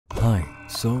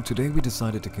So today we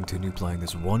decided to continue playing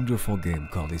this wonderful game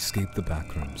called Escape the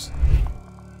Backrooms.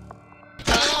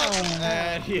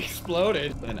 And he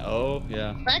exploded. And oh,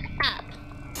 yeah. Look up.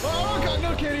 Oh god,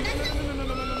 no, Kitty!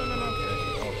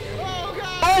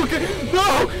 Oh god!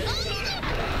 No!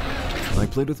 I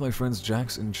played with my friends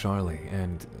Jax and Charlie,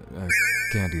 and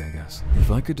Candy, I guess. If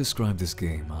I could describe this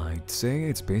game, I'd say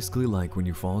it's basically like when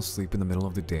you fall asleep in the middle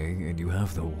of the day and you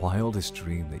have the wildest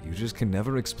dream that you just can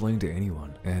never explain to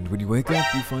anyone. And when you wake up,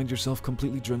 you find yourself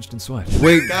completely drenched in sweat.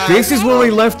 Wait, this is where we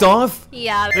left off?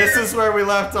 Yeah. This is where we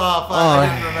left off. I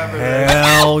didn't remember this.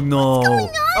 Hell no.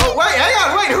 Oh, wait, hang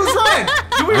on, wait, who's running?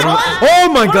 Do we run? Oh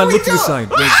my god, look to the side.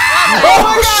 Wait.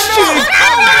 Oh shit!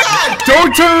 Oh my god!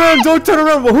 Don't turn around, don't turn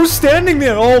around. Well, who's standing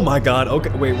there? Oh my god. Okay,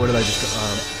 wait, where did I just go?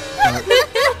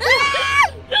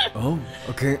 Oh,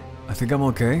 okay. I think I'm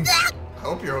okay. I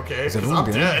hope you're okay, Is because everyone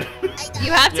I'm dead?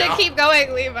 You have to keep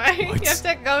going, Levi. What? You have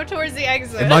to go towards the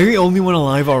exit. Am I the only one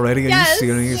alive already? Are Yes. you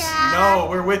serious? No,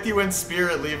 we're with you in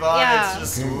spirit, Levi. Yeah.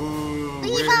 It's just, ooh,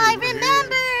 Levi,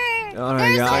 remember.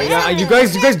 Alright, yeah. You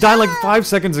guys died like 5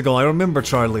 seconds ago. I remember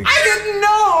Charlie. I didn't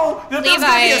know that there was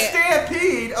gonna be a Levi.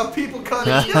 stampede of people coming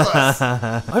to kill us.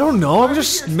 I don't know. I'm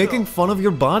just making fun of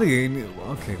your body.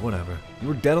 Okay, whatever. You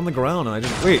were dead on the ground and I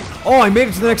didn't. Wait. Oh, I made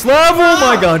it to the next level. Oh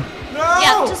my god. No!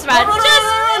 Yeah, just run. Run!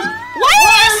 Why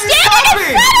are you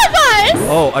standing in front of us?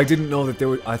 Oh, I didn't know that there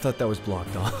was. I thought that was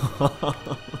blocked off.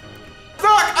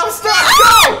 Stuck! I'm stuck!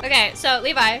 Go! Okay, so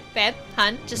Levi, babe,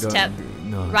 hun, just tip.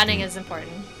 No, Running is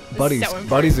important. This is Buddy's, so important.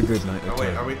 Buddy's a good night. Oh, wait,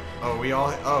 are we? Oh, we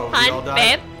all. Oh, we all Hun,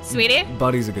 died. babe, sweetie,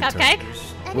 Buddy's a good cupcake. turn.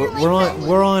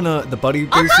 We're on the buddy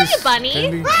I'll basis. call you Bunny.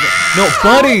 Candy? No,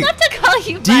 Buddy. I'd love to call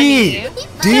you D.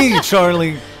 Bunny. D.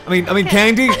 Charlie. I mean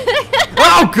Candy.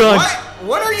 Oh god.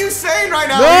 What are you saying right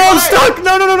now? No, I'm Levi? stuck.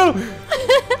 No.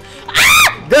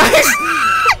 Guys.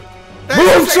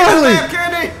 Move, Charlie.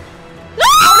 Candy. No.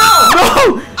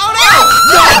 Oh no!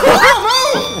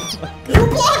 No! You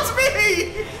blocked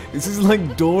me! This is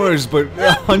like Doors, but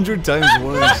 100 times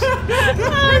worse. Oh,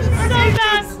 it's so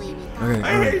bad.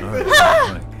 Okay, all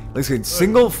right. Let's get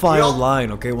single file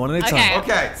line, okay, one at a time.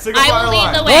 Okay, single I file will lead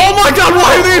line. the way. Oh my god,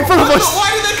 why are they in front of us? Why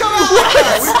did they come out like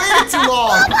that? We waited too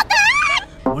long.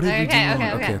 What did we do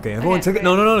wrong? Okay, everyone take it.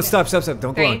 No, stop.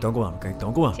 Don't go out, okay?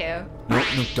 Don't go out. 2. No,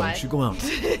 don't you go out.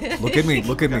 Look at me.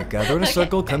 Gather in a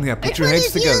circle, come here, put your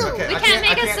heads together. Okay, We I can't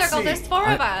make a see. circle, there's 4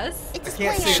 of us. I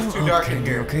can't see, it's too dark in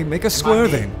here. Okay, make a square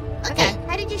then. Okay,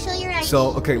 how did you show your ID?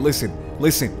 So, okay, listen.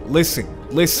 Who's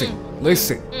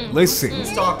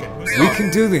talking? We can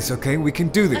do this, okay? We can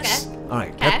do this. Okay.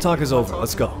 Alright, pep talk is over.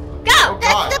 Let's go. Go! God.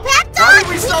 That's the pep Why talk! did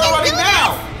we start running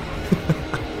now?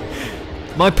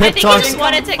 My pep think you talks just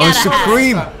wanted to are get ahead.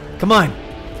 supreme. Come on.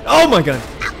 Oh my god.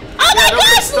 Oh my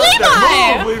gosh,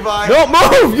 Move, Levi! Levi. No,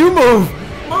 move! You move!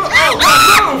 Move.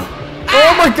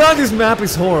 Oh my god, this map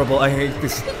is horrible. I hate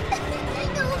this.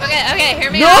 Okay,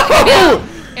 hear me No! out.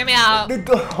 Hear me out.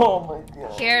 Oh my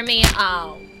god. Hear me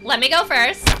out. Let me go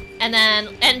first, and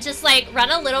just like run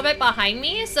a little bit behind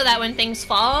me so that when things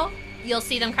fall, you'll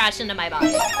see them crash into my body,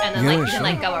 and then Yeah, you can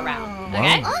like sure. go around.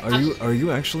 Okay? Wow. Are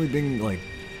you actually being like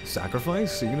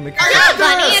sacrificed? Are you gonna make Yeah,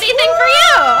 Bunny, anything for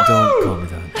you? Don't call me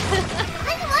that. I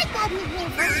like that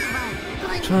nickname for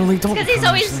Levi. Charlie, don't Because he's promise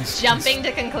always this. jumping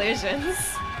to conclusions.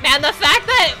 Man, the fact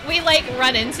that we like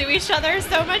run into each other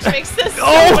so much makes this so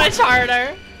Oh! much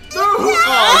harder. Oh, you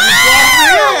blocked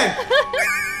me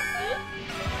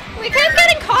in. We kept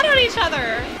getting caught on each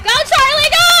other. Go, Charlie,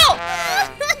 go!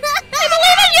 I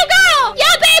believe in you, go!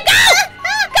 Yeah, babe, go!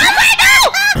 Go, babe, go!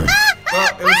 Well,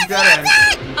 it was a dead end.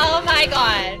 Oh my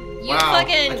god. You Wow.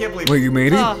 fucking... I can't believe. Wait, you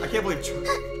made it? Oh. I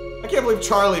can't believe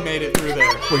Charlie made it through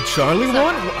there. Wait, Charlie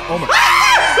won? Oh my.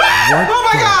 What Oh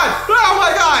my the- god! Oh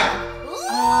my god!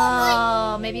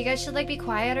 Oh, maybe you guys should like be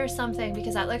quiet or something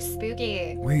because that looks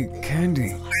spooky. Wait, Candy,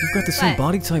 you've got the same What?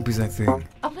 body type as that thing.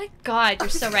 Oh my god, you're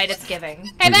so right, it's giving.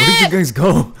 Hey, Wait, where did you babe! guys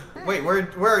go? Wait, where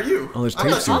are you? Oh, there's I thought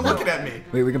tapes you were in there. looking at me.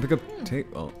 Wait, we can pick up tape.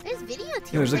 Oh, There's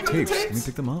videotapes. yeah, there's like Pick up the tapes. Can we tapes.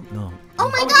 pick them up? No. Oh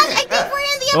my Oh, god, yeah. I think we're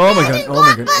in the Oh my god, abandoned oh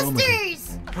my god, oh my god. Blockbusters!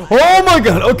 Oh my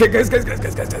god! Okay, guys.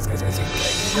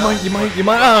 You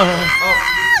might.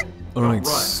 All right. Run.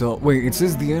 So wait, it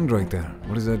says the end right there.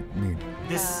 What does that mean?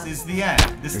 This is the end.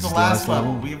 This is the last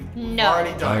level. We've No.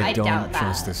 already done I it. don't doubt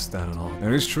trust that. this stat at all.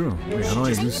 That is true. Wait, how do I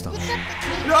use stuff?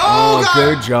 No, Oh, God!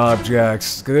 good job,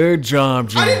 Jax. Good job,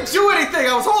 I didn't Jax. do anything.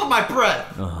 I was holding my breath.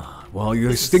 Well,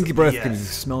 your This is stinky breath BS. can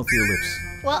smell through your lips.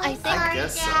 Well, I think... I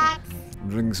guess so. I'm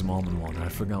drinking some almond water. I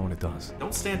forgot what it does.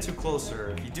 Don't stand too close to her.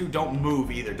 If you do, don't move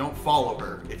either. Don't follow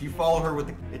her. If you follow her with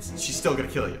the, she's still gonna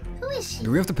kill you. Who is she? Do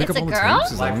we have to pick It's up all a the girl?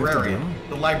 tapes? Is that what we have to Librarian. do?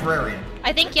 The librarian.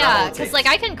 I think, Grab all yeah, the because tapes. like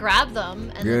I can grab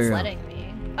them and Yeah, it's yeah. letting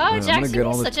me. Oh, I'm gonna Jackson, get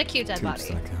all you're the such a cute dead tapes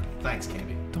body. that I can. Thanks,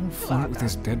 Candy. Don't flirt with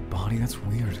this dead body. That's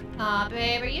weird. Aw,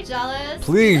 babe, are you jealous?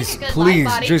 Please, You look a good please,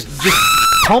 light body. just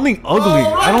call me ugly.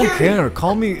 Oh, I don't Rocky! care.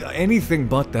 Call me anything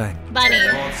but that. Bunny.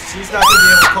 Well, she's not gonna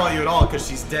be able to call you at all because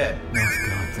she's dead. Oh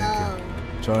God, thank Oh. you.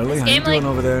 Charlie, how you game, doing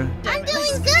like- over there? I'm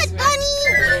doing good,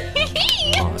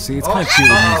 bunny. Oh, see, it's Oh, kind of cute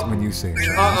uh-oh. when you say it,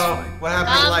 Charlie. Uh-oh. It's fine. What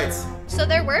happened to the lights? So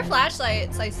there were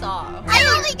flashlights I saw. I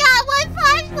only got one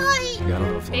flashlight. Yeah, I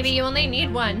don't know if Maybe you only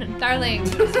need one, darling,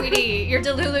 sweetie. You're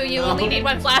Delulu. You only need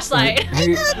one flashlight.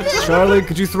 Hey, Charlie,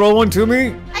 could you throw one to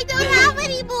me? I don't have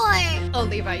any more. Oh,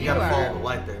 Levi, You you gotta follow are. the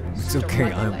light there. It's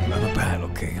okay. I'm a bat.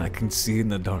 Okay, I can see in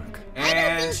the dark.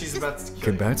 And she's about to kill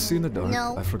Can you. bats see in the dark?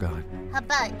 No. I forgot. How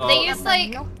about? Oh. They use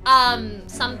like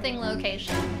something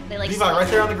location. They like. Levi, right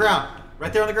there on the ground.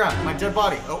 Right there on the ground. My dead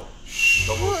body. Oh. Shh.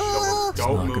 Don't move. Don't move. It's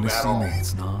Don't not move gonna at see all. me.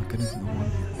 It's not gonna. No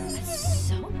one. It's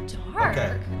so dark.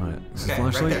 Okay. Alright, is this Okay, a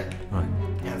right flashlight? there. Alright,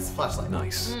 Yeah, it's a flashlight.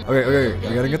 nice. Okay,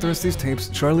 we gotta get the rest of these tapes.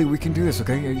 Charlie, we can do this,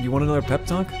 okay? You want another pep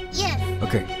talk? Yes.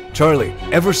 Okay, Charlie,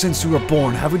 ever since you were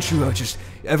born, haven't you just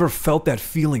ever felt that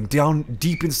feeling down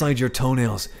deep inside your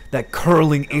toenails? That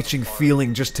curling, itching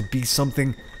feeling just to be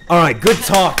something? Alright, good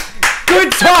talk!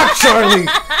 Good talk, Charlie!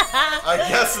 I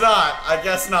guess not. I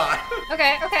guess not.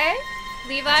 Okay.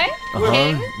 Levi,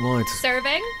 King, What?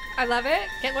 serving. I love it.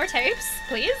 Get more tapes,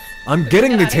 please. I'm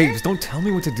getting the Get outta here. tapes. Don't tell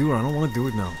me what to do or I don't want to do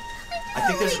it now. I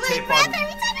think there's a My tape breath on.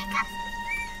 every time I come.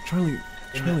 Charlie,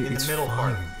 In Charlie, the it's middle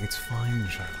fine. part. It's fine,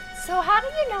 Charlie. So how do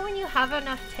you know when you have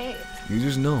enough tape? You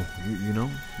just know. You know?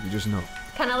 You just know.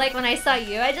 Kind of like when I saw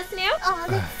you, I just knew. Oh,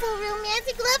 that's so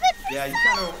romantic. Love it. Yeah, you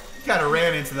kind of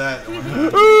ran into that.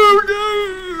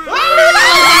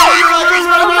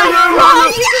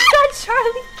 Oh, you just got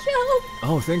Charlie killed.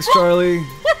 Oh, thanks, Charlie.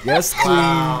 Yes, Queen.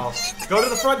 Wow. Go to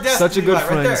the front desk. Such a good Levi, right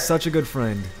friend. there. Such a good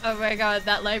friend. Oh my god,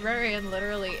 that librarian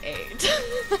literally ate.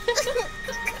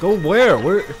 Go where?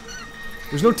 Where?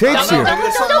 There's no tapes Maybe here.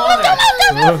 there's something on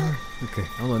there. Okay.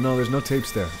 Hold on. No, there's no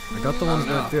tapes there. I got the ones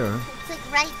right there. It's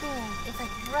like right there. It's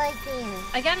like right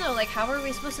there. Again though, like how are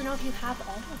we supposed to know if you have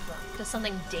all of them? Does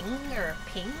something ding or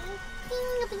ping?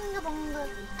 Binga, binga, bonga.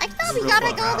 I thought we real got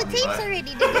fun like all the round, tapes Levi.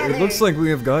 already together. It looks like we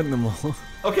have gotten them all.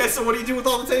 Okay, so what do you do with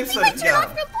all the tapes We then? might turn off Yeah.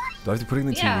 the light. Do I have to put it in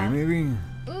the Yeah. TV, maybe?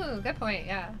 Ooh, good point,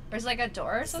 yeah. There's like a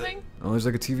door or something? Oh, there's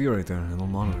like a TV right there, a little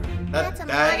monitor. That's a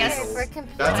that monitor is- for a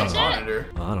computer. That's Touch a it? monitor.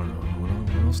 I don't know.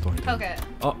 What else do I do? Okay.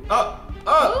 Oh, oh.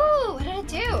 Ooh, what did it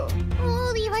do?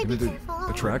 Oh, Levi, be Maybe the careful.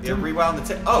 attract Yeah, him? rewound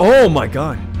the tape. Oh. Oh my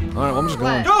god. Alright, I'm just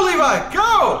going. What? Go, Levi,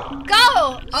 go!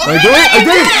 Go! I did it! I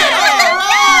did it!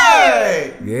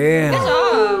 Hey! Yeah.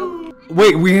 Oh.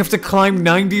 Wait, we have to climb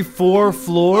 94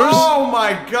 floors? Oh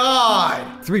my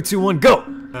god! 3, 2, 1, go!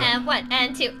 And 1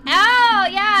 and 2. Oh,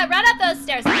 yeah, run up those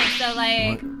stairs. Okay, so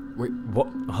like... Wait, what?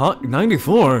 Huh?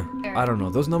 94? I don't know.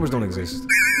 Those numbers don't exist.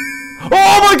 Oh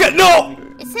my god, no!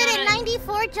 It said at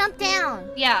 94, jump down.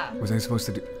 Yeah. Was I supposed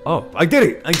to do? Oh, I did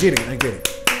it! I did it! I did it!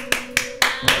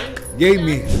 Yay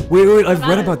me! Wait! I've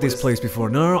read about this place before.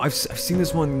 No, I've seen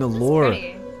this one in the lore.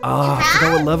 pretty. Ah, I You forgot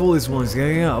what have? level this was.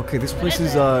 Yeah. Okay, this place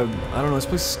is is I don't know. This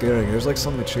place is scary. There's like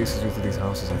something that chases you through these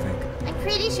houses. I think. I'm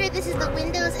pretty sure this is the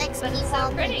Windows But XP it's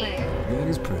so pretty. wallpaper. Yeah, it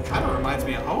is pretty. Kind of reminds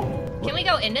me of home. Can we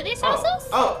go into these Oh, houses?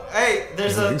 oh, hey,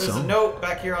 there's Yeah, I a think there's so. a note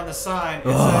back here on the sign. It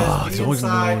Ah, says it's be always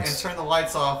inside notes. and turn the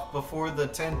lights off before the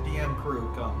 10 p.m.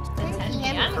 crew comes. 10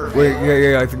 p.m. Perfect.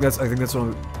 Wait, yeah. I think that's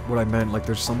what I meant. Like,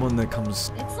 there's someone that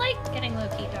comes. It's like getting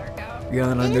low-key dark out. Yeah,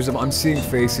 and I'm seeing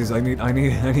faces. I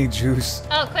need juice.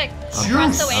 Oh, quick. I'm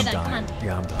Cross the dying. way I'm then. Come on. dying.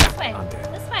 Yeah, I'm This dying. way. I'm dead.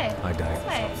 This way. I died. This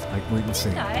way. I went You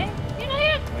insane. die. You're not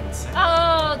here. Wait a second.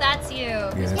 Oh, that's you.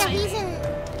 Yeah, Yeah, that's he's in.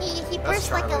 He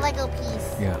burst like a Charlie. Lego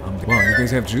piece. Yeah, I'm dead. Wow, you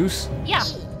guys have juice? Yeah.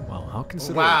 Wow, how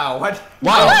considerate. Wow, what?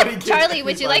 Wow. Nobody gives Charlie,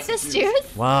 would you like advice this to you.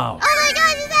 juice? Wow. Oh my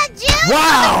god, is that juice?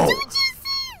 Wow! Two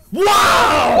juices!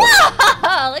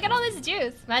 Wow! Look at all this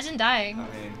juice. Imagine dying.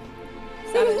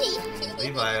 I mean,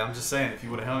 Levi, I'm just saying, if you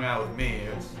would have hung out with me,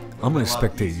 it was I'm gonna a lot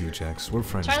spectate easier. you, Jax. We're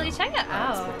friends Charlie, now. check it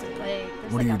out. Like,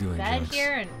 there's What like are you a doing, bed Jax?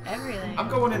 here and everything. I'm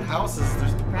going in houses.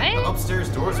 There's Right? the upstairs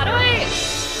doors. How do I?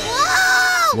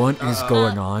 Whoa! What is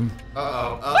going on?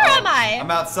 Uh-oh. Where am I?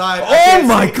 I'm outside. I Oh can't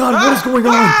my see. god, what is going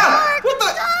on? Ah! What the?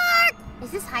 Dark!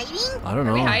 Is this hiding? I don't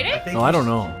Are we know. hiding? think No, I don't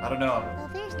know. I don't know. Oh,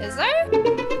 there's Is not. there?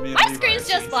 Me and My Levi screen's are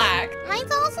just seeing black.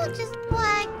 Mine's also just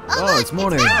black. Oh, look, it's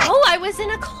morning. back. Oh, I was in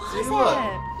a closet. look.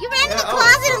 You ran in the Yeah, oh,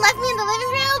 closet so- and left me in the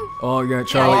living room? Oh yeah,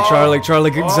 Charlie, Oh. Charlie,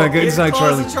 get inside, Oh, get inside, the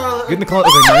Charlie. closet, Charlie. Get in the closet.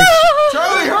 Okay, nice.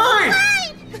 Charlie, hurry!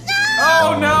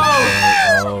 Oh no!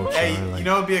 Oh, Hey, Charlie. you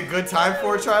know what would be a good time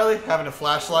for Charlie? Having a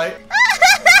flashlight.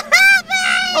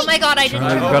 Oh my god, I didn't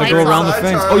Charlie, turn you the gotta lights go off. around the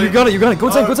fence. Oh, you got it. Go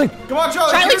inside. Go inside. Come on,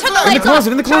 Charlie. Charlie, here's turn the that. lights closet,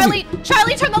 off. in the closet.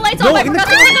 Charlie, turn the lights No, off. I in the forgot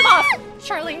to turn closet. them off.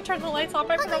 Charlie, turn the lights off.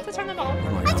 I forgot to turn them off. Oh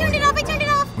my I turned it God. off. I turned it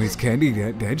off. Wait, is Candy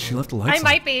dead? She left the lights I on.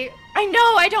 might be. I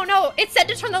know. I don't know. It said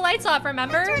to turn the lights off.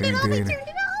 Remember? Turned it off. I did. turned it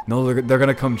off. No, they're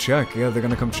gonna come check. Yeah, they're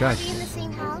gonna come check. Are we in the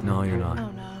same house? No, you're not. Oh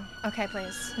no. Okay,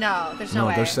 please. No, there's no No,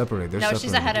 way. they're separated. They're no, separated.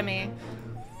 she's ahead of me.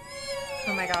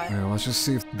 Oh my god. Yeah, let's just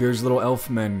see if there's little elf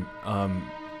men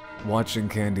watching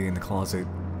Candy in the closet.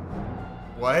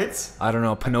 What? I don't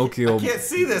know, Pinocchio. I can't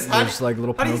see this. How There's like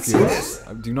little how do you Pinocchio. see this?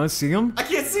 Do you not see him? I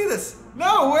can't see this.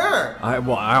 No, where?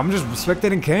 I'm just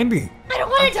spectating Candy. I don't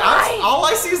want to die. All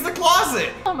I see is the closet.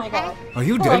 Oh my god. Are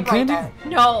you They're dead, like right Candy? there.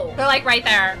 No, they're like right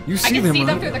there. You I see can them, see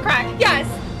them right? through the crack. Yes.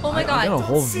 Oh my I got a god.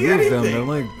 whole see view of them. anything. They're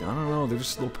like, I don't know, they're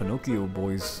just little Pinocchio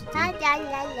boys. La, la,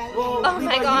 la, la, Well, la. Oh Levi,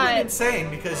 my you god. went insane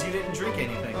because you didn't drink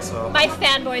anything. So. My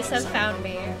fanboys have found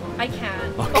me. I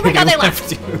can't. Okay, Oh my god, they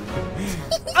left. you.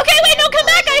 Okay, wait, no, come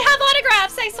back. I have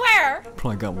autographs. I swear.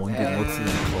 Probably got one good look through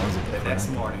the closet. The next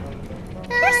morning.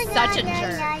 You're such a La,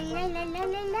 jerk. la, la, la, la, la,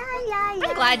 la, la,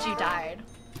 I'm glad la. you died.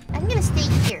 I'm gonna stay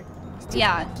here.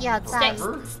 Yeah. Stay outside.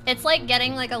 It's like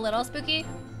getting like a little spooky.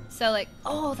 So like,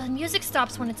 oh, the music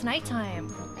stops when it's nighttime.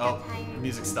 Oh, the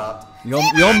music stopped. You'll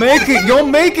make it. You'll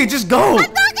make it. Just go. I'm not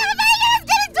gonna make it.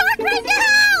 It's getting dark right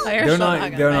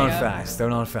now. They're not fast. They're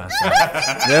not fast.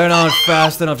 They're not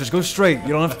fast enough. Just go straight. You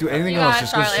don't have to do anything You else. got it,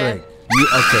 Just go Charlie. straight.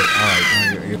 Okay,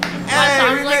 alright. Hey,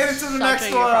 sounds we like made it to the such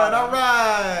next a one. problem. All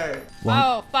right.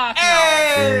 Oh, fuck no.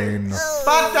 Hey.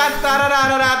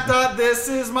 Ba-da-da-da-da-da-da. This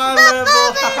is my level.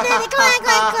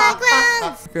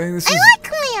 Clowns. Okay, this I is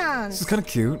like clowns. kind of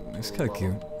cute. It's kind of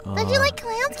cute. Don't you like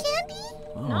clowns, Candy?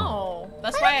 No,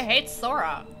 that's why I hate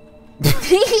Sora.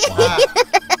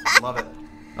 Love it.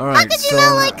 All right, could you so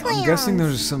not like I'm guessing clowns?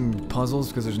 there's some puzzles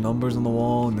because there's numbers on the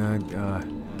wall and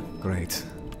that. Great.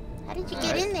 How did you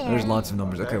get in there? There's lots of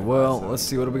numbers. Okay, well, let's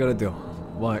see. What do we gotta do?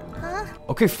 What? Huh?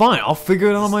 Okay, fine. I'll figure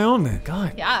it out on my own then.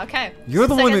 God. Yeah, okay. You're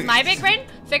the So one does that- my big brain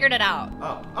figured it out.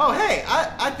 Oh, hey,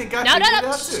 I think I No, figured no, it no.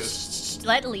 out too. Shh,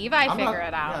 let Levi I'm figure not-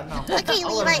 it out. Yeah, no. Okay,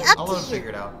 I'll Levi, let him- up I'll to let him you. figure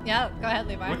it out. Yeah, go ahead,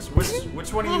 Levi.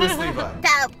 Which one of you is Levi?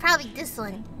 Probably this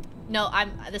one. No,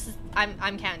 I'm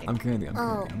Candy. I'm Candy. I'm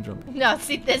Oh. Candy. I'm jumping. No,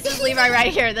 see, this is Levi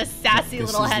right here, this sassy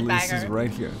This little is headbanger. right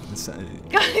here.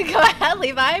 Go ahead,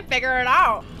 Levi, figure it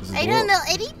out. I don't know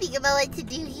anything about what to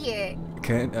do here.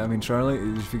 I mean, Charlie,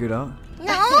 did you figure it out?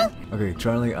 No? Okay,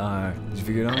 Charlie, did you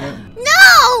figure it out yet?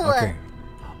 No! Okay.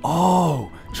 Oh,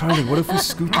 Charlie, what if we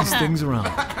scoot these things around?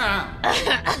 Oh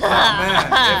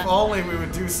man, if only we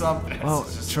would do something. Oh,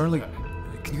 It's just- Charlie,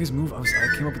 can you guys move? I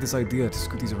came up with this idea to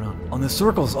scoot these around. On the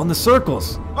circles, on the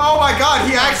circles! Oh my god,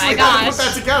 he actually had to put gosh.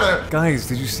 that together. Guys,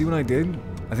 did you see what I did?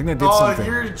 I think I did Oh, something.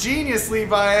 you're a genius,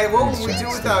 Levi. What would we do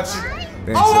without you?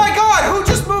 Thanks, Oh my sir. god, who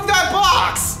just moved that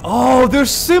box? Oh,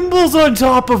 there's symbols on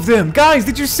top of them! Guys,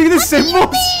 did you see the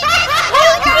symbols?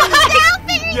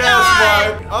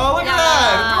 Yes, bud. Oh, look at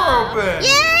that. Door open.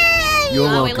 Yay! You're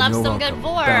Oh, we welcome, love you're some welcome. good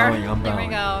vor. Bowing, I'm There we bowing.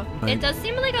 go. Right. It does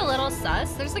seem like a little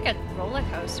sus. There's like a roller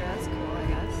coaster. That's cool, I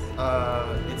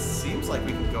guess. It seems like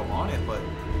we can go on it, but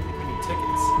we need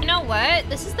tickets. You know what?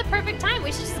 This is the perfect time.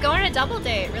 We should just go on a double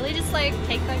date. Really just like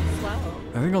take things slow.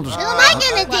 I think I'll just. Who am I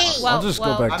gonna date? Whoa, I'll just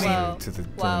go whoa, back whoa, to the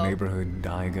whoa. neighborhood and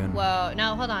die again. Whoa,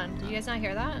 no, hold on. Did you guys not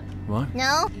hear that? What?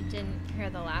 No? You didn't hear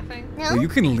the laughing? No? Well, you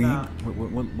can leave. No.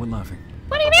 What laughing?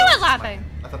 What do you mean with laughing?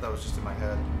 I thought that was just in my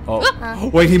head. Oh,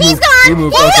 wait, he He's moved. gone! He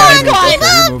moved. He's Okay, gone! he moved. He Okay,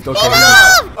 he moved! moved. Okay, He he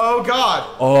moved. Oh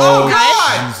god. Oh,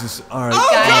 god. Jesus. All right. Oh, all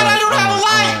God, I right, don't have a all right,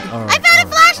 light. all right, I found a all right,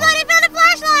 flashlight! I found a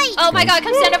flashlight! Oh my god,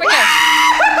 come stand over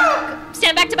here.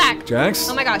 Stand back to back. Jax?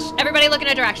 Oh my gosh, everybody look in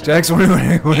a direction. Jax, where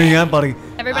are you at, buddy?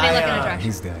 Everybody look in a direction.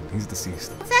 He's dead. He's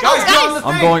deceased. What's that? Guys, get on the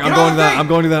thing. I'm going Get to on the that. thing. I'm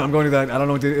going to that. I'm going to that. I don't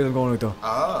know what I'm going to do.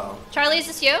 Oh. Charlie, is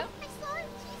this you?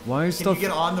 Why is Can stuff? you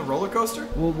get on the roller coaster?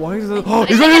 Well, why is it? Oh,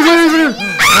 he's right here.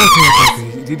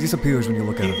 Okay. He disappears when you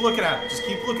look at Keep him. looking at him. Just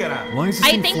keep looking at him. Why is this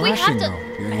I thing think we have flashing to- though?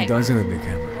 Yeah, Okay. he does have a big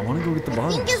camera. I want to go get the I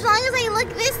bottles. think as long as I look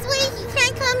this way, he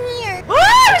can't come here.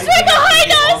 Oh, he's right Get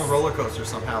behind on us! the roller coaster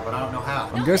somehow, but I don't know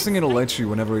how. I'm guessing it'll let you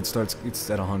whenever it starts. It's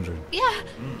at 100.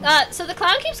 Yeah. So the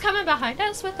clown keeps coming behind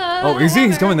us with a. Oh, is he?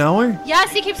 He's coming that way?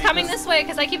 Yes, he keeps coming this way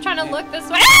because I keep trying to look this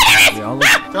way. Yeah, I'll look.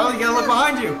 Charlie, you gotta look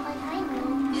behind you.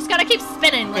 You just gotta keep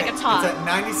spinning like a top. It's at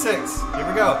 96. Here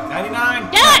we go.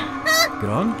 99. Get it! Get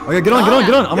on. Oh yeah, get on.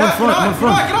 I'm Yeah, on front. I'm on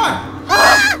front. Get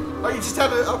on. Oh, you just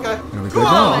have to. Okay. There we go. Come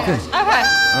Get on. on. Okay. Okay. All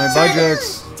right, bye,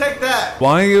 Jax. Take that.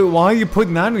 Why are you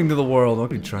putting that into the world?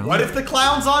 Okay, Charlie. What if the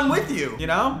clown's on with you? You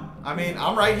know? I mean,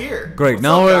 I'm right here. Great. What's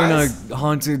Now up, we're guys? in a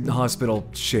haunted hospital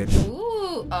shit.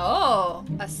 Ooh. Oh,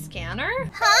 a scanner?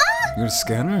 Huh? You're a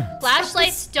scanner?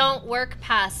 Flashlights don't work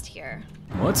past here.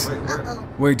 What? Uh-oh.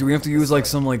 Wait, do we have to use like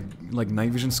some like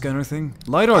night vision scanner thing?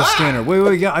 LiDAR scanner.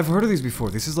 Wait, yeah, I've heard of these before.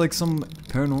 This is like some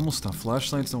paranormal stuff.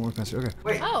 Flashlights don't work past here. Okay.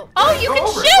 Wait. Oh, you Go can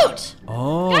over. shoot!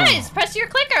 Oh. Guys, press your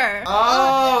clicker.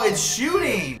 Oh, it's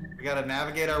shooting. We gotta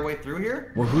navigate our way through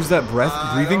here. Well, who's that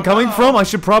breathing don't coming know. from? I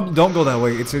should probably don't go that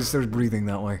way. It says there's breathing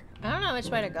that way. I don't know which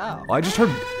way to go. I just heard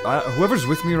whoever's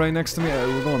with me right next to me.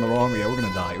 We're going the wrong way. Yeah, we're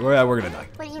gonna die. Yeah, we're gonna die.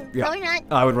 What do you? Yeah. No, we're not.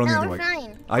 I would run the no, other we're way.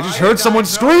 fine. I just I heard died. someone No.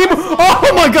 scream.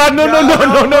 Oh my God! No!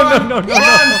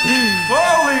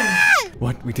 Holy!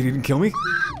 What? We didn't even kill me? Guys?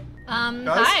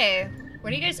 Hi.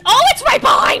 What are you guys? Oh, it's right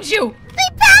behind you! They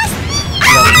passed me!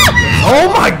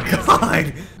 Oh my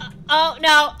God! Oh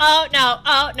no, oh no,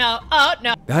 oh no, oh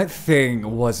no. That thing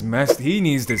was messed. He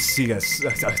needs to see a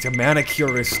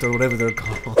manicurist or whatever they're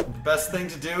called. Best thing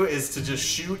to do is to just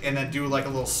shoot and then do like a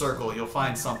little circle. You'll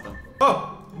find something.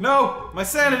 Oh, no, my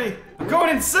sanity. I'm going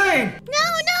insane. No,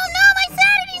 my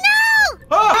sanity, no!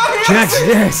 Oh, Jax,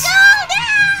 yes!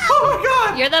 Oh my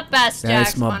God. You're the best,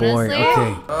 Jax, That's my boy. honestly.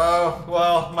 Okay. Oh,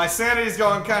 well, my sanity's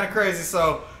going kind of crazy,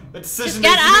 so the decision Just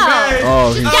needs get to be out. made.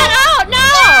 Oh, Just he's- get out, no!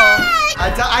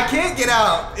 I can't get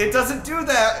out. It doesn't do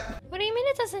that. What do you mean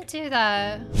it doesn't do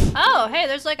that? Oh, hey,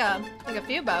 there's like a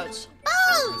few boats.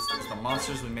 Oh! It's the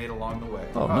monsters we made along the way.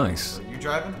 Oh, nice. So you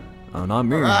driving? Oh, not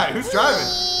me. All right, who's driving?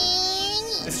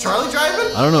 Is Charlie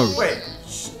driving? I don't know. Wait,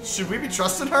 should we be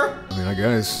trusting her? I mean, I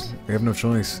guess we have no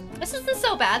choice. This isn't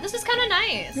so bad. This is kind of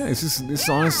nice. Yeah, it's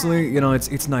honestly, you know,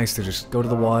 it's nice to just go to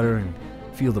the water and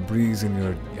feel the breeze in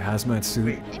your hazmat suit.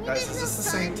 Wait, guys, is this the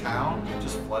same town?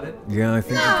 Just flooded? Yeah, I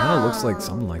think it kind of looks like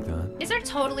something like that. These are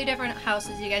totally different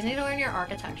houses. You guys need to learn your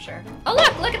architecture. Oh,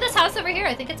 look at this house over here.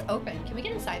 I think it's open. Can we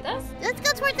get inside this? Let's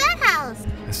go towards that house.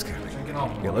 That's scary. Drinking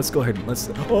all. Yeah, let's go ahead and let's.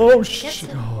 Oh shit!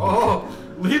 Oh,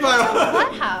 Levi.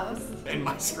 What house? In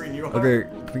my screen, you are. Okay,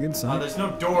 can we get Oh, inside? there's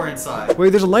no door inside. Wait,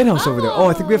 there's a lighthouse over there. Oh,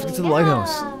 I think we have to get to the yeah.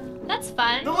 lighthouse. That's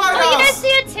fun. The Oh, you guys lighthouse! see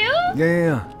it too?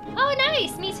 Yeah. Oh,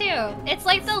 nice. Me too. It's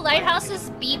like the lighthouse is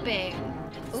beeping.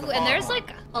 Ooh, and there's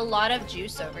like a lot of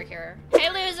juice over here. Hey,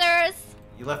 losers.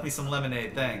 You left me some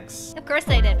lemonade, thanks. Of course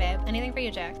I did, babe. Anything for you,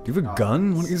 Jack. Do you have a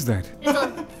gun? What is that? It's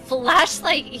a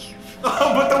flashlight.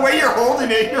 Oh, but the way you're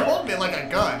holding it like a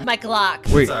gun. My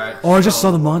Glock. Wait. alright. Oh, I just saw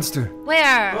the monster.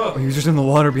 Where? Oh, he was just in the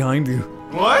water behind you.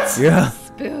 What? Yeah.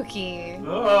 Spooky. He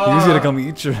was gonna come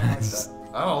eat your ass.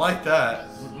 I don't like that.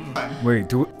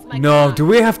 Wait, my no, God. do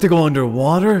we have to go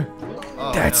underwater?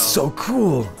 Oh, That's no. so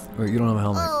cool. Wait, you don't have a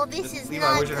helmet. Oh, this is Levi,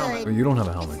 not where's your helmet? Wait, good. you don't have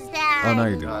a This helmet. is bad. Oh, now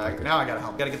you do. Now I got a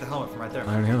helmet. Gotta get the helmet from right there.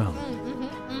 I already have a helmet.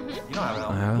 You don't have a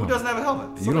helmet. I have a Who helmet. doesn't have a helmet?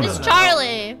 You Somebody don't It's doesn't have a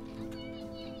Charlie.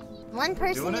 One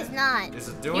person Doing is it? not. helmet. Is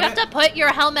it doing You have it? to put your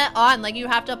helmet on. Like, you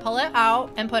have to pull it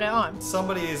out and put it on.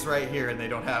 Somebody is right here and they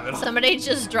don't have it. Somebody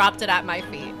just dropped it at my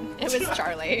feet. It was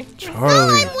Charlie.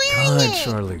 Charlie, I'm wearing God, it.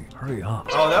 Charlie, hurry up.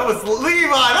 Oh, that was Levi!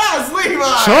 That was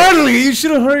Levi! Charlie, you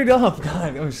should have hurried up.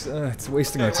 God, it's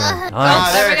wasting our time. Ah,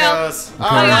 Hi. there There it we go. goes.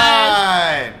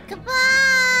 Bye, Alright!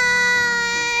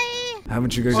 Goodbye.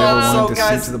 Haven't you guys Well, ever so wanted to guys,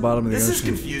 sink to the bottom of the this is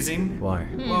ocean? confusing. Why?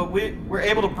 Well, we're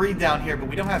able to breathe down here, but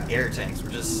we don't have air tanks. We're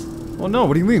just... Well, no.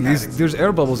 What do you mean? There's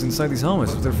air bubbles inside these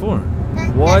helmets. What they're for?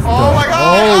 What? Oh the? my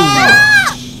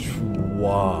God!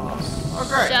 Wow. Oh,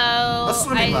 great. So, A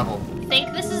swimming level. I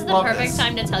think this is the Love perfect this.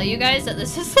 time to tell you guys that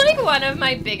this is like one of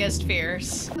my biggest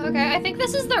fears. Okay, I think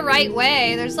this is the right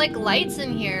way. There's like lights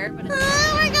in here. But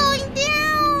We're going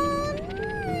down.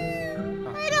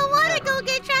 I don't want to go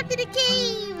get trapped in a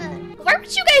cave. where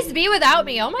would you guys be without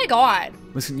me? Oh my god.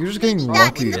 Listen, you're just getting Stuck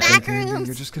lucky. in the okay? back rooms.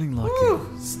 You're just getting lucky. Whew,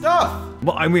 stuff!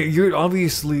 Well, I mean, you're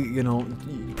obviously, you know,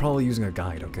 you're probably using a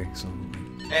guide, okay? So.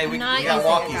 Hey, we Not got using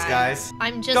a walkies, guide. guys.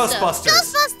 I'm just Ghostbusters!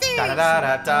 Ghostbusters.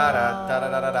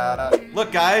 Da-da-da-da-da-da-da-da-da-da.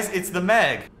 Look, guys, it's the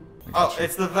Meg. Oh,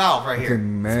 it's the valve right here. Okay,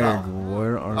 Meg, Stop.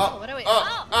 where are? Oh, what do we? Okay,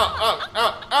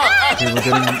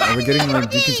 are we getting like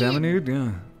decontaminated?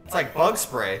 Yeah. It's like bug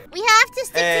spray. We have to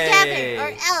stick Hey.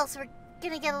 together, or else we're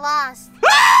gonna get lost. Oh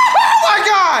my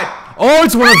God! Oh,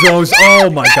 it's one of those. Oh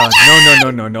my God.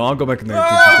 No. I'll go back in there.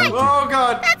 Oh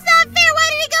God! That's not fair. Why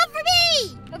did it go for me?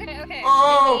 Okay. Oh!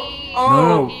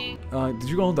 No. Did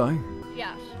you all die?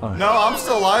 Yeah. Alright. No, I'm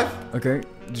still alive. Okay.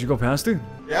 Did you go past it?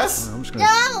 Yes? I'm just gonna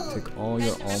No. take all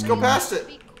your Just go past it.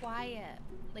 Be quiet.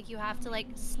 Like you have to like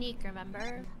sneak.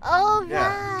 Remember? Oh Yeah.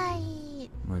 right.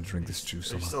 I'm gonna drink this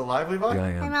juice. Are you Hold on. still alive, Levi? Yeah, I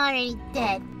I'm am. already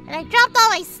dead, and I dropped all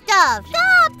my stuff.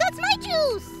 Stop! That's my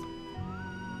juice.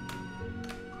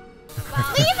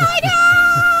 Levi,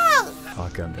 no!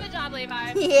 Fuck, I'm Good dead. job,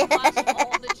 Levi. Yeah. Lost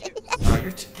all the juice.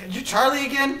 You're Charlie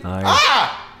again? Hi.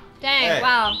 Ah! Dang! Hey.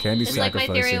 Wow. Candy It's like my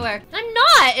theory sacrificing. worked. I'm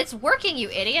not. not! It's working, you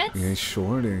idiots! Yeah,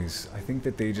 sure it is. I think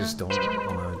that they just don't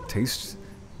want to taste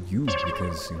you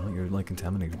because, you know, you're like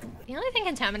contaminated. The only thing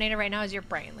contaminated right now is your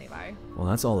brain, Levi. Well,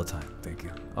 that's all the time. Thank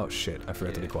you. Oh shit, I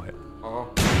forgot to be quiet. Oh,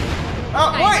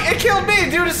 wait, it killed me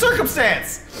due to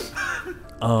circumstance.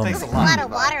 Thanks a A lot lot.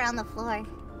 of water on the floor.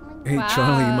 Hey, Wow.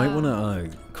 Charlie, you might want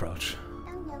to crouch.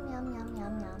 Yum, yum, yum, yum,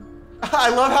 yum, yum. I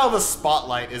love how the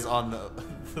spotlight is on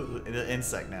the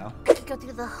insect now. I could go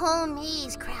through the whole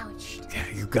maze crouched. Yeah,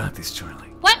 you got this, Charlie.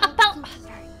 What about...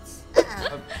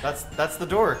 That's the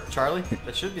door, Charlie.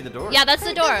 That should be the door. Yeah, that's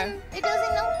the door. It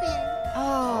doesn't open.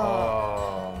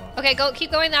 Oh. Oh. Okay,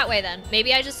 keep going that way then.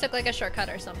 Maybe I just took like a shortcut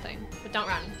or something. But don't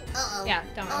run. Uh-oh. Yeah,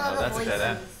 don't run. Oh, the That's a dead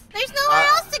end. There's nowhere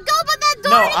else to go but that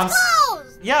door. No, It's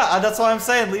closed. Yeah, that's why I'm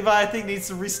saying Levi, I think, needs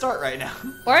to restart right now.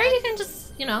 Or you can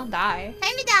just, you know, die.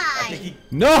 Time to I think die. he.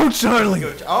 No, Charlie!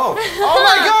 Oh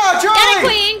my God, Charlie! Get it,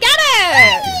 Queen! Get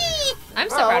it! I'm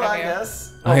so proud of I you. guess.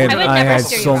 I had, I would I never had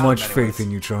steer you so wrong. much faith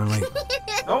in you, Charlie.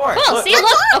 Don't worry. Cool, see,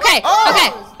 look! Okay,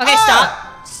 Oh! okay,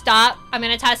 Ah! stop. I'm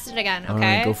gonna test it again, okay?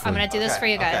 Alright, go for I'm it. gonna do this Okay, for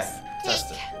you guys. Okay.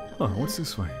 Test it. Oh, what's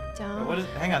this way? Don't. What is,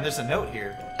 hang on, there's a note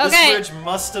here. Okay. This bridge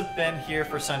must have been here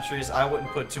for centuries. I wouldn't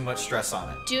put too much stress on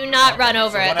it. Do not run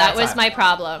over so it. one at That a was time. my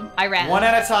problem. I ran. One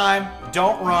at a time.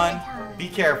 Don't run. at a time. Be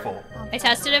careful. I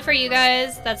tested it for you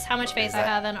guys. That's how much faith Is I that-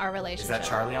 have in our Is relationship. that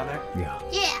Charlie on there? Yeah.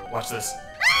 Yeah. Watch this.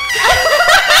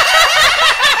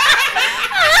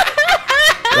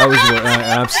 That was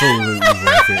absolutely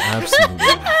worth it.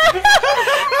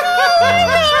 Absolutely.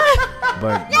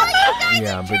 But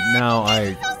now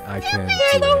I can't You're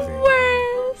do the anything.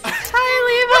 worst. Hi,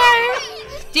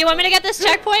 Levi. Do you want me to get this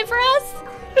checkpoint for us?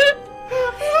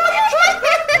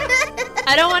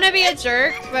 I don't want to be a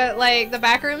jerk, but like the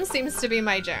back room seems to be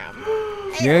my jam.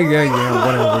 Yeah,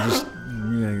 whatever. Just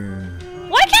yeah.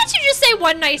 Why can't you just say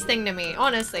one nice thing to me?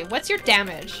 Honestly, what's your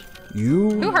damage? You.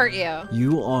 Who hurt you?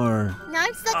 You are. Now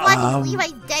I'm stuck watching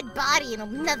Levi's dead body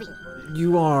and nothing.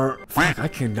 You are. Fuck! I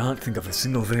cannot think of a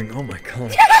single thing. Oh my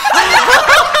god.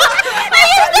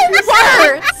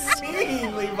 Worst.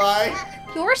 Mean, Levi.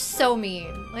 You're so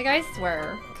mean. Like I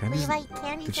swear. Candy's, Levi,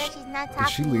 Candy did says she- she's not did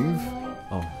talking she leave? anymore.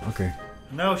 Oh, okay.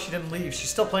 No, she didn't leave. She's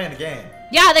still playing the game.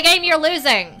 Yeah, the game you're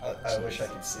losing. I wish I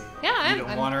could see. Yeah, You don't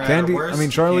I'm. want her at Candy- her worst. I mean,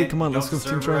 Charlie, you come on, don't let's go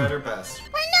Team deserve her Charlie. at her best.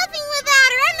 We're nothing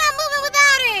without her. I'm not moving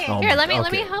without her. Oh Here, my- let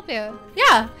me okay. help you.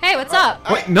 Yeah. Hey, what's up?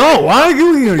 Wait, no! Why are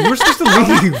you here? You were supposed to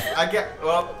leave. I guess.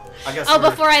 Oh, we're-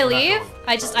 before I we're not leave,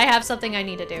 going. I have something I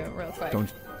need to do real quick.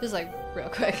 Don't- Just like real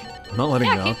quick. I'm not letting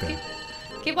Yeah, you out there.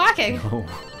 keep walking. Oh.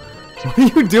 What are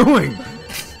you doing?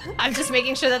 I'm just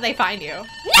making sure that they find you. No!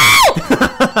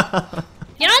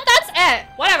 You know what? That's it.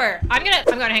 Whatever. I'm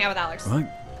gonna hang out with Alex. What?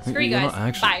 Screw you You're guys. not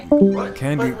actually. Bye. What?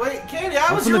 Candy. Wait, Candy,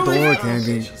 I was Open the really- door, Oh,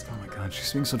 Candy. she's Oh my god,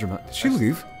 she's being so dramatic. Did she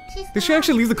leave? She's Did she not.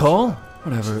 actually leave the call?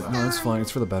 Whatever. No, it's fine.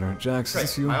 It's for the better. Jax, is Great.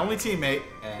 this you? My only teammate.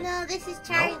 And No, this is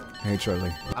Charlie. Hey,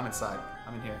 Charlie. I'm inside.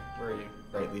 I'm in here. Where are you?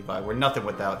 Right, Levi. We're nothing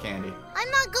without Candy.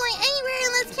 I'm not going anywhere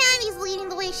unless Candy's leading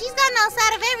the way. She's gotten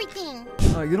outside of everything.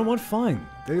 You know what? Fine.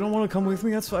 They don't want to come with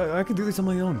me. That's fine. I can do this on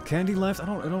my own. Candy left. I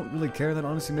don't really care. That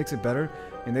honestly makes it better.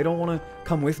 And they don't want to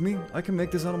come with me. I can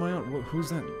make this out on my own. Who's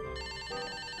that?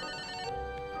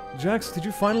 Jax, did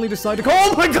you finally decide to call?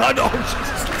 Oh my god! Oh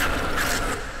Jesus!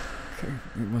 Okay,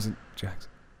 it wasn't Jax.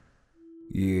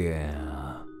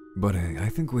 Yeah. But hey, I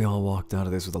think we all walked out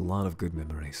of this with a lot of good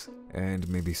memories. And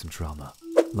maybe some trauma.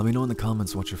 Let me know in the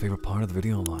comments what your favorite part of the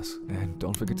video was. And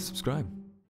don't forget to subscribe.